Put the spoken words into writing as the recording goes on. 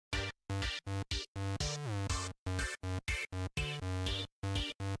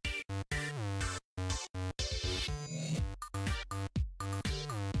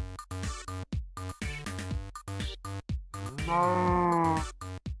Hello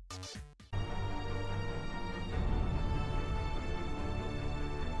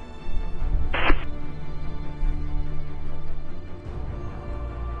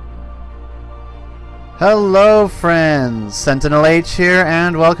friends, SentinalhMC here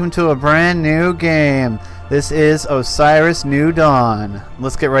and welcome to a brand new game. This is Osiris New Dawn.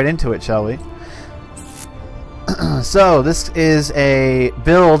 Let's get right into it, shall we? So this is a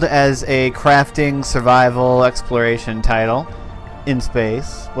build as a crafting, survival, exploration title in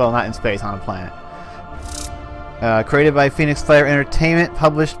space. Well, not in space, on a planet. Created by Phoenix Fire Entertainment,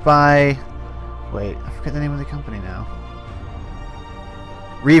 published by... Wait, I forget the name of the company now.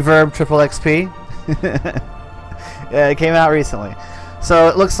 Reverb Triple XP. Yeah, it came out recently. So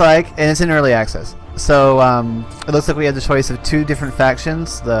it looks like, and it's in early access. So it looks like we have the choice of two different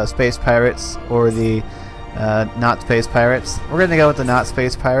factions, the Space Pirates or the not Space Pirates. We're going to go with the not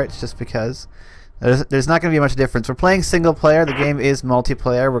Space Pirates just because there's not going to be much difference. We're playing single player. The game is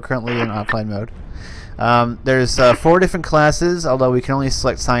multiplayer. We're currently in offline mode. There's 4 different classes, although we can only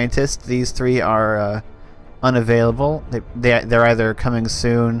select Scientist. These 3 are unavailable. They're either coming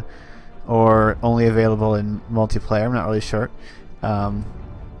soon or only available in multiplayer. I'm not really sure. But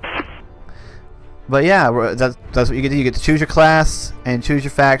yeah, that's what you get to do. You get to choose your class and choose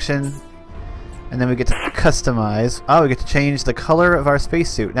your faction, and then we get to customize. Oh, we get to change the color of our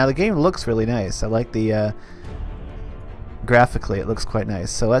spacesuit. Now the game looks really nice. I like the graphically, it looks quite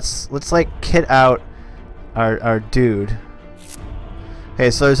nice. So let's like kit out our dude.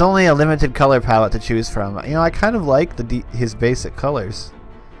 Okay, so there's only a limited color palette to choose from. You know, I kind of like his basic colors.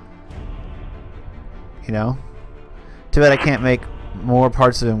 You know, too bad I can't make more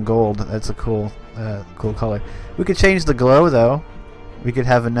parts of him gold. That's a cool color. We could change the glow though. We could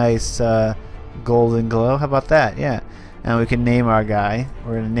have a nice golden glow. How about that? Yeah. And we can name our guy.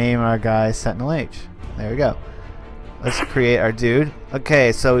 We're gonna name our guy SentinalhMC. There we go. Let's create our dude.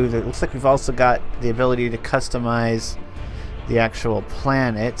 Okay, so it looks like we've also got the ability to customize the actual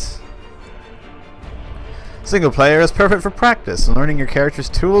planet. Single player is perfect for practice and learning your character's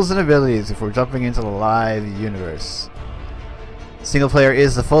tools and abilities before jumping into the live universe. Single player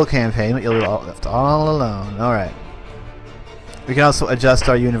is the full campaign, but you'll be left all alone. Alright. We can also adjust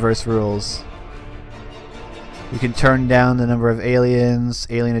our universe rules. We can turn down the number of aliens,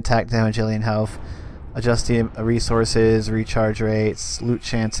 alien attack damage, alien health, adjust the resources, recharge rates, loot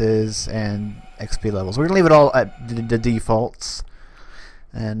chances, and XP levels. We're going to leave it all at the defaults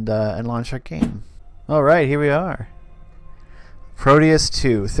and launch our game. Alright, here we are. Proteus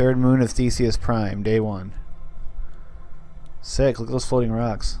 2, third moon of Theseus Prime, day 1. Sick, look at those floating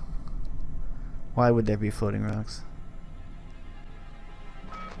rocks. Why would there be floating rocks?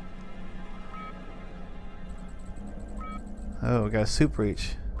 Oh, we got a soup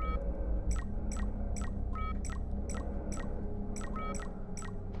reach.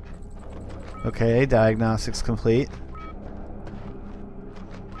 Okay, diagnostics complete.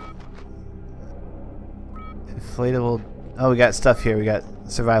 Inflatable. Oh, we got stuff here. We got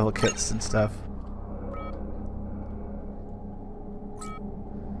survival kits and stuff.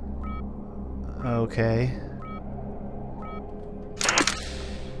 Okay.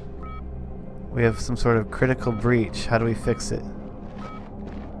 We have some sort of critical breach. How do we fix it?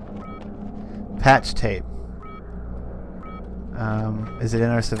 Patch tape. Is it in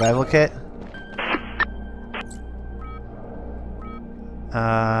our survival kit?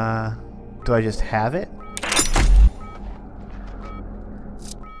 Do I just have it?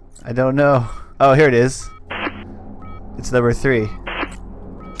 I don't know. Oh, here it is. It's number 3.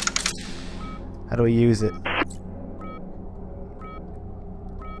 How do we use it?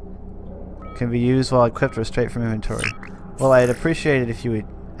 Can be used while equipped or straight from inventory. Well, I'd appreciate it if you would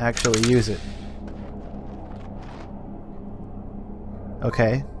actually use it.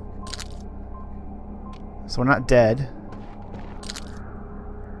 Okay. So we're not dead.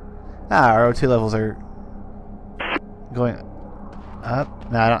 Ah, our O2 levels are going up.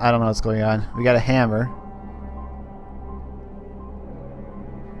 No, I don't know what's going on. We got a hammer.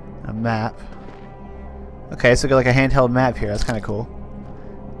 A map. Okay, so we got like a handheld map here. That's kind of cool.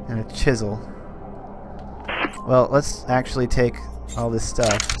 And a chisel. Well, let's actually take all this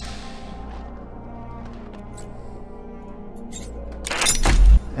stuff.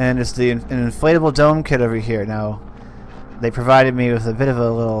 And it's an inflatable dome kit over here. Now, they provided me with a bit of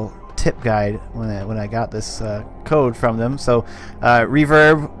a little tip guide when I got this code from them. So,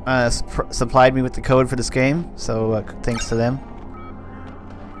 Reverb supplied me with the code for this game. So, thanks to them.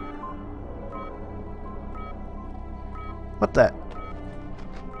 What the?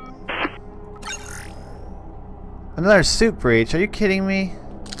 Another soup breach? Are you kidding me?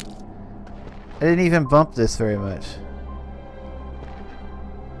 I didn't even bump this very much.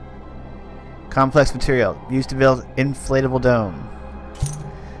 Complex material used to build inflatable dome.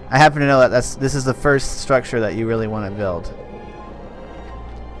 I happen to know that this is the first structure that you really want to build.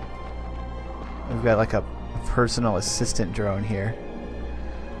 We've got like a personal assistant drone here.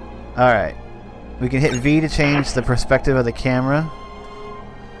 Alright. We can hit V to change the perspective of the camera.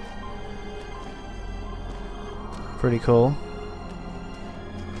 Pretty cool.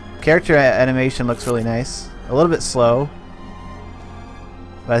 Character animation looks really nice. A little bit slow.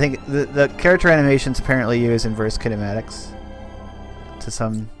 But I think the character animations apparently use inverse kinematics to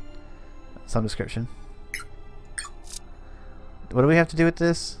some description. What do we have to do with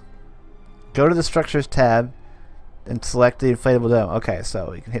this? Go to the Structures tab and select the inflatable dome. Okay,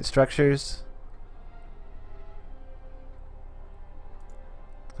 so you can hit Structures.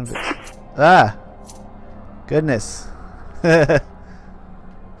 Ah! Goodness.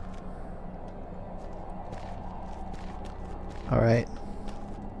 Alright.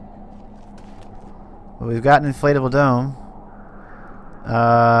 Well, we've got an inflatable dome.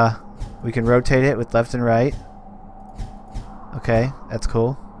 We can rotate it with left and right. Okay, that's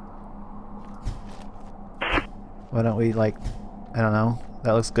cool. Why don't we, like, I don't know.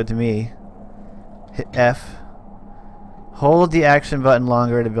 That looks good to me. Hit F. Hold the action button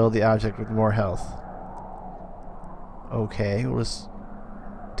longer to build the object with more health. Okay, we'll just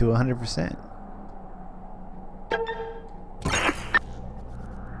do 100%.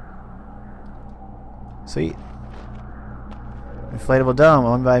 Sweet. Inflatable dome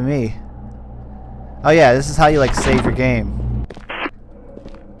owned by me. Oh yeah, this is how you like save your game.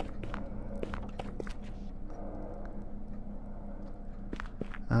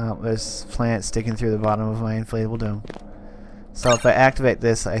 Oh, there's plants sticking through the bottom of my inflatable dome. So if I activate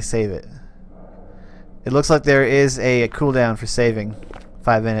this, I save it. It looks like there is a cooldown for saving.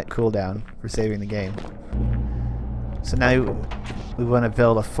 5-minute cooldown for saving the game. So now we want to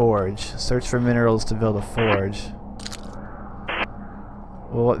build a forge. Search for minerals to build a forge.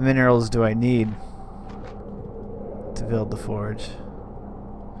 Well, what minerals do I need to build the forge?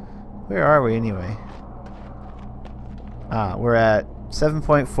 Where are we anyway? Ah, we're at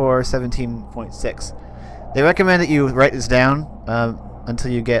 7.4, 17.6. They recommend that you write this down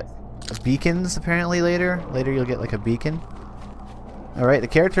until you get beacons, apparently, later. Later you'll get like a beacon. Alright, the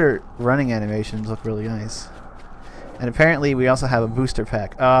character running animations look really nice. And apparently we also have a booster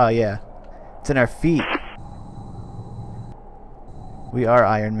pack. Ah, yeah. It's in our feet. We are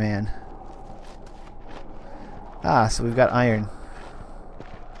Iron Man. Ah, so we've got iron.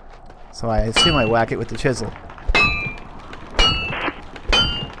 So I assume I whack it with the chisel.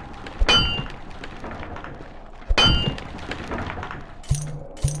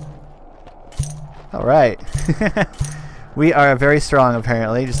 Alright. We are very strong,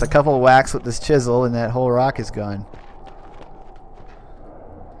 apparently. Just a couple of whacks with this chisel and that whole rock is gone.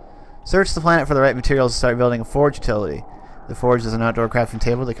 Search the planet for the right materials to start building a forge utility. The forge is an outdoor crafting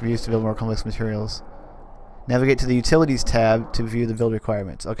table that can be used to build more complex materials. Navigate to the Utilities tab to view the build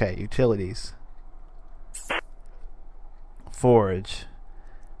requirements. Okay, Utilities. Forge.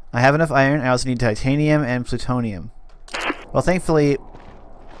 I have enough iron. I also need titanium and plutonium. Well, thankfully,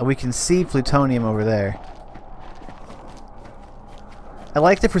 we can see plutonium over there. I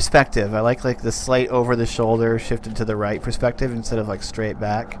like the perspective. I like the slight over the shoulder shifted to the right perspective instead of like straight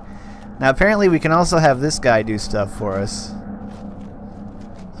back. Now apparently we can also have this guy do stuff for us.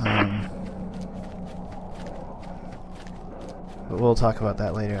 But we'll talk about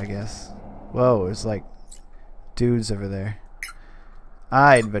that later, I guess. Whoa, there's like dudes over there.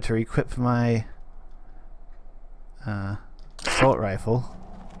 I'd better equip my assault rifle,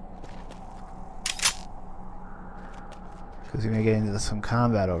 because we're gonna get into some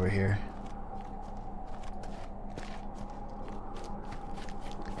combat over here.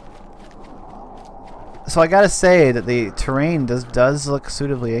 So I gotta say that the terrain does look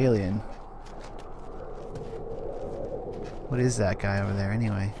suitably alien. What is that guy over there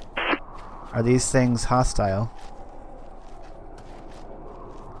anyway? Are these things hostile?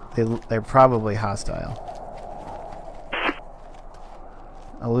 They're probably hostile.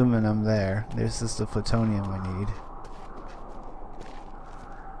 Aluminum there. There's just the plutonium I need.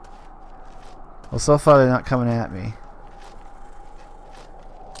 Well, so far they're not coming at me.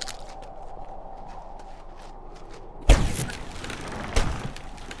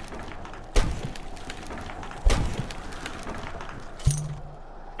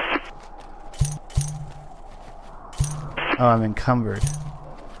 Oh, I'm encumbered.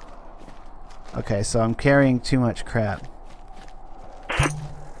 Okay, so I'm carrying too much crap.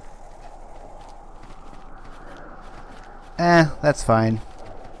 That's fine.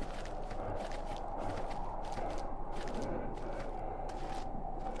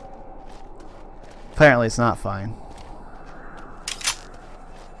 Apparently it's not fine.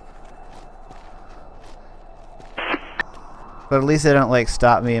 But at least they don't like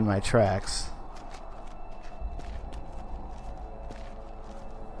stop me in my tracks.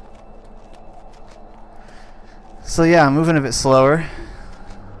 So yeah, I'm moving a bit slower.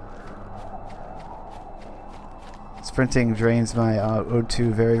 Sprinting drains my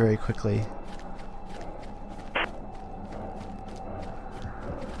O2 very, very quickly.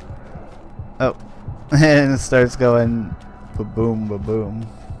 Oh, and it starts going ba-boom, ba-boom.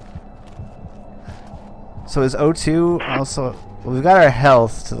 So is O2 also... Well, we've got our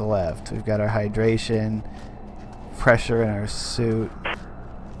health to the left. We've got our hydration, pressure in our suit.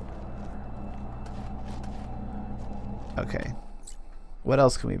 Okay. What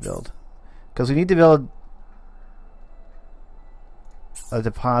else can we build? Because we need to build a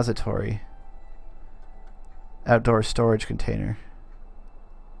depository. Outdoor storage container.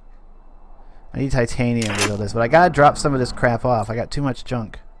 I need titanium to build this, but I gotta drop some of this crap off. I got too much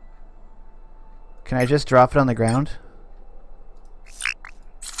junk. Can I just drop it on the ground?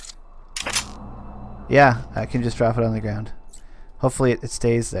 Yeah, I can just drop it on the ground. Hopefully it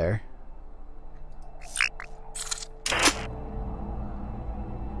stays there.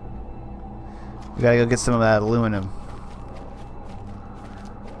 We gotta go get some of that aluminum.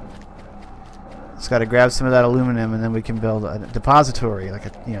 Just gotta grab some of that aluminum, and then we can build a depository, like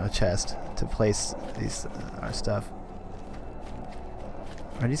a chest to place these our stuff.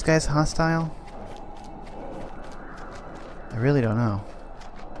 Are these guys hostile? I really don't know.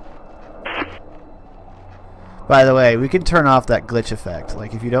 By the way, we can turn off that glitch effect.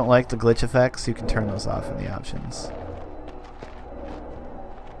 Like, if you don't like the glitch effects, you can turn those off in the options.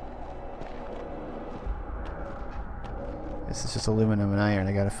 This is just aluminum and iron.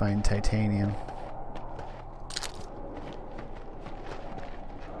 I gotta find titanium.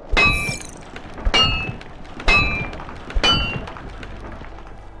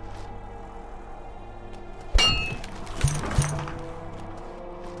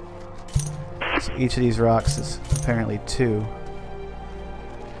 So each of these rocks is apparently 2.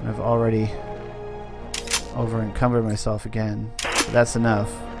 And I've already over encumbered myself again. But that's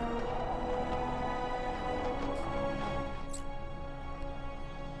enough.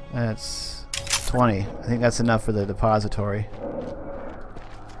 That's 20. I think that's enough for the depository.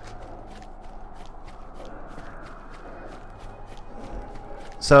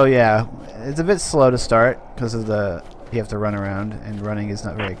 So yeah, it's a bit slow to start because of the you have to run around, and running is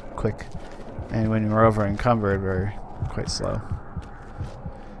not very quick. And when we're over encumbered, we're quite slow.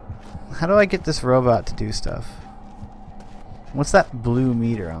 How do I get this robot to do stuff? What's that blue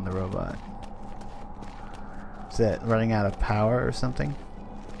meter on the robot? Is it running out of power or something?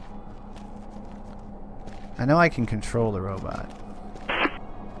 I know I can control the robot.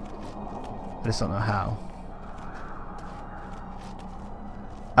 I just don't know how.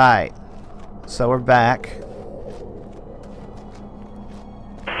 Alright. So we're back.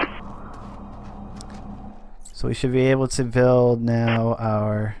 So we should be able to build now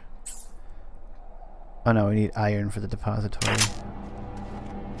our... Oh no, we need iron for the depository.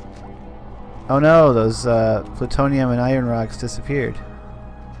 Oh no, those plutonium and iron rocks disappeared.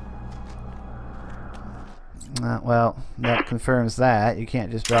 Well, that confirms that. You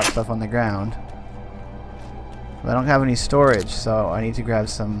can't just drop stuff on the ground. But I don't have any storage, so I need to grab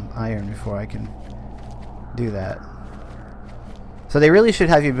some iron before I can do that. So they really should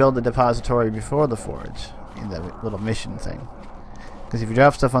have you build the depository before the forge, in the little mission thing. Because if you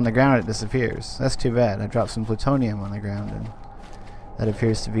drop stuff on the ground, it disappears. That's too bad. I dropped some plutonium on the ground, and that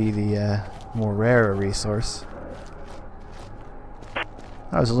appears to be the more rarer resource. Oh,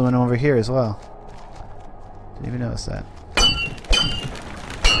 there's aluminum over here as well. Didn't even notice that.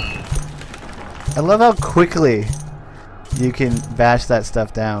 I love how quickly you can bash that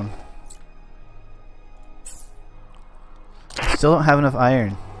stuff down. Still don't have enough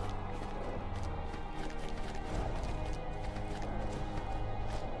iron.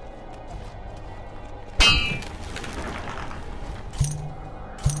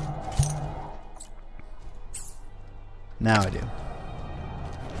 Now I do.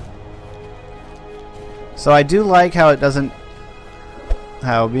 So I do like how it doesn't...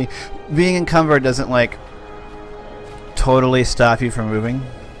 How being encumbered doesn't like totally stop you from moving,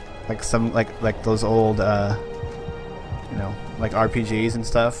 like some like those old you know, like RPGs and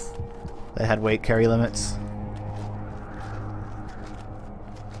stuff that had weight carry limits.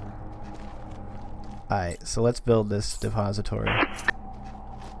 Alright, so let's build this depository.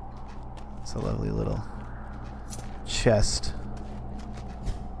 It's a lovely little chest.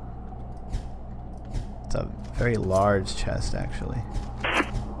 It's a very large chest, actually.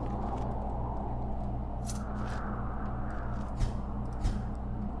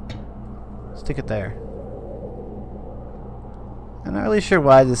 stick it there. I'm not really sure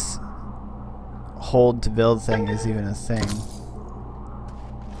why this hold to build thing is even a thing.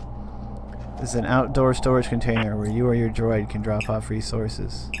 This is an outdoor storage container where you or your droid can drop off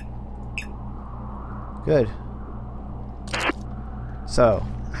resources. Good. So,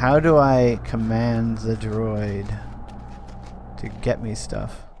 how do I command the droid to get me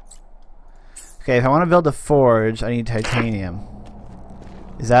stuff? Okay, if I want to build a forge, I need titanium.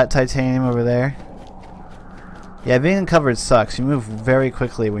 Is that titanium over there? Yeah, being encumbered sucks. You move very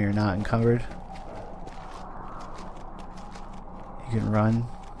quickly when you're not encumbered. You can run.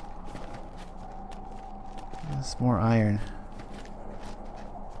 There's more iron.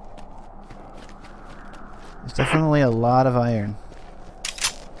 There's definitely a lot of iron.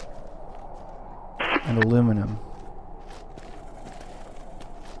 And aluminum.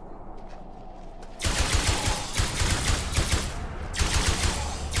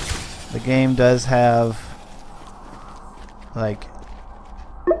 The game does have like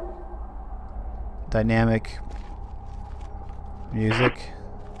dynamic music.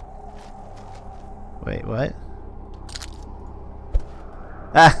 Wait, what?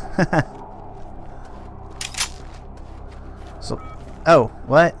 Ah! So, oh,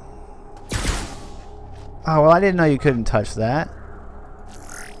 what? Oh, well, I didn't know you couldn't touch that.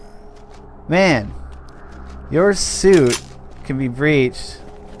 Man, your suit can be breached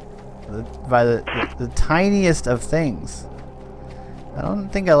by the tiniest of things. I don't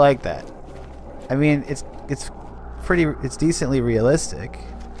think I like that. I mean, it's decently realistic.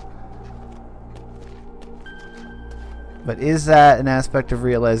 But is that an aspect of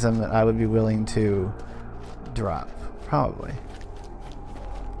realism that I would be willing to drop? Probably.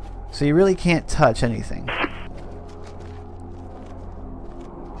 So you really can't touch anything.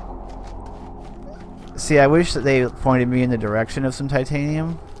 See, I wish that they pointed me in the direction of some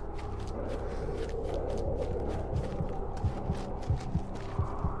titanium.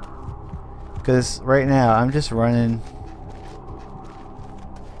 Because right now I'm just running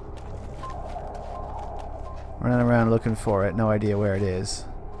around looking for it, no idea where it is.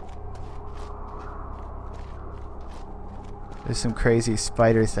 There's some crazy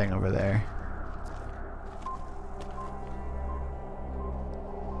spider thing over there.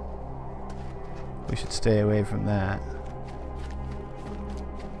 We should stay away from that.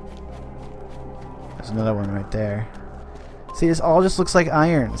 There's another one right there. See, this all just looks like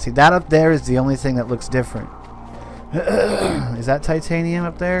iron. See, that up there is the only thing that looks different. Is that titanium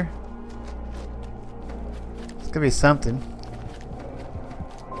up there? It's gonna be something.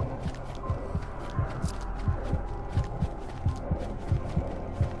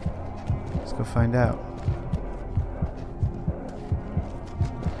 Let's go find out.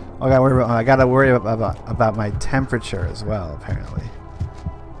 Oh, I gotta worry about my temperature as well, apparently.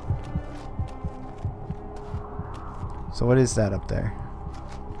 So what is that up there?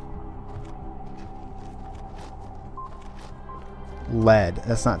 Lead.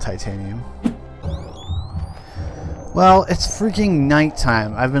 That's not titanium. Well, it's freaking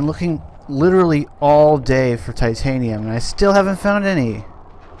nighttime. I've been looking literally all day for titanium and I still haven't found any.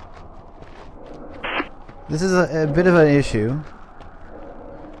 This is a bit of an issue.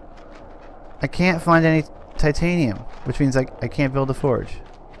 I can't find any titanium, which means I can't build a forge.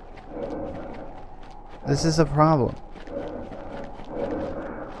 This is a problem.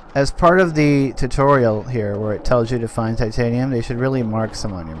 As part of the tutorial here, where it tells you to find titanium, they should really mark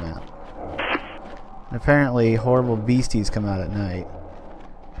some on your map. And apparently, horrible beasties come out at night.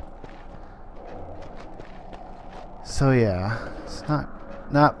 So yeah, it's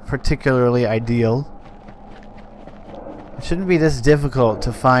not particularly ideal. It shouldn't be this difficult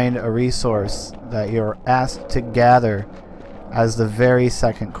to find a resource that you're asked to gather as the very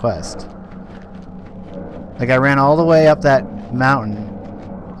second quest. Like, I ran all the way up that mountain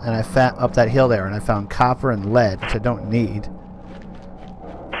and I found up that hill there and I found copper and lead, which I don't need.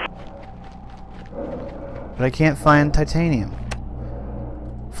 But I can't find titanium.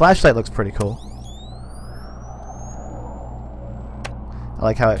 Flashlight looks pretty cool. I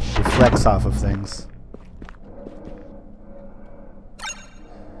like how it reflects off of things.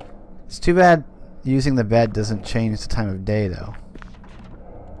 It's too bad using the bed doesn't change the time of day, though.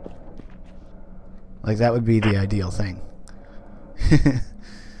 Like, that would be the ideal thing.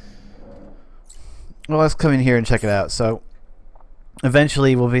 Well, let's come in here and check it out. So,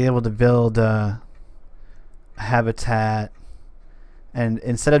 eventually we'll be able to build a habitat. And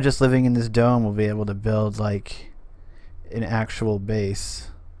instead of just living in this dome, we'll be able to build, like, an actual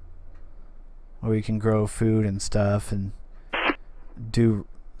base. Where we can grow food and stuff and do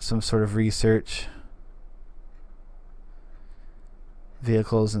some sort of research.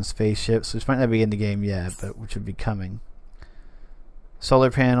 vehicles and spaceships, which might not be in the game yet, but which would be coming.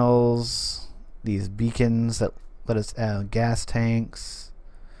 Solar panels, these beacons that let us gas tanks,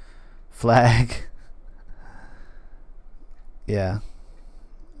 flag. Yeah.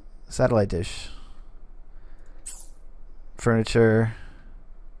 Satellite dish. Furniture.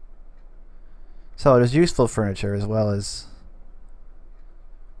 So it is useful furniture as well as...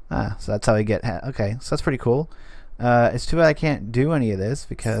 so that's how we get... okay, so that's pretty cool. It's too bad I can't do any of this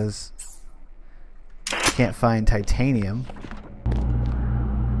because I can't find titanium.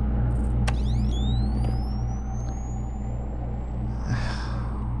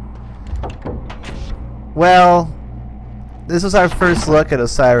 Well, this was our first look at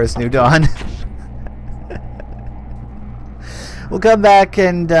Osiris New Dawn. We'll come back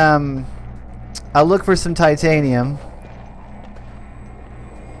and I'll look for some titanium.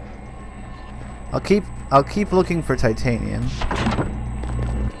 I'll keep looking for titanium.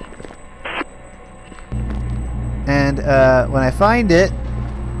 And when I find it,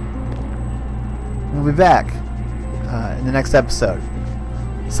 we'll be back in the next episode.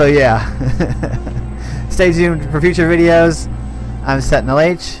 So yeah. Stay tuned for future videos. I'm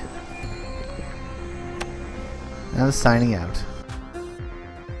SentinalH. And I'm signing out.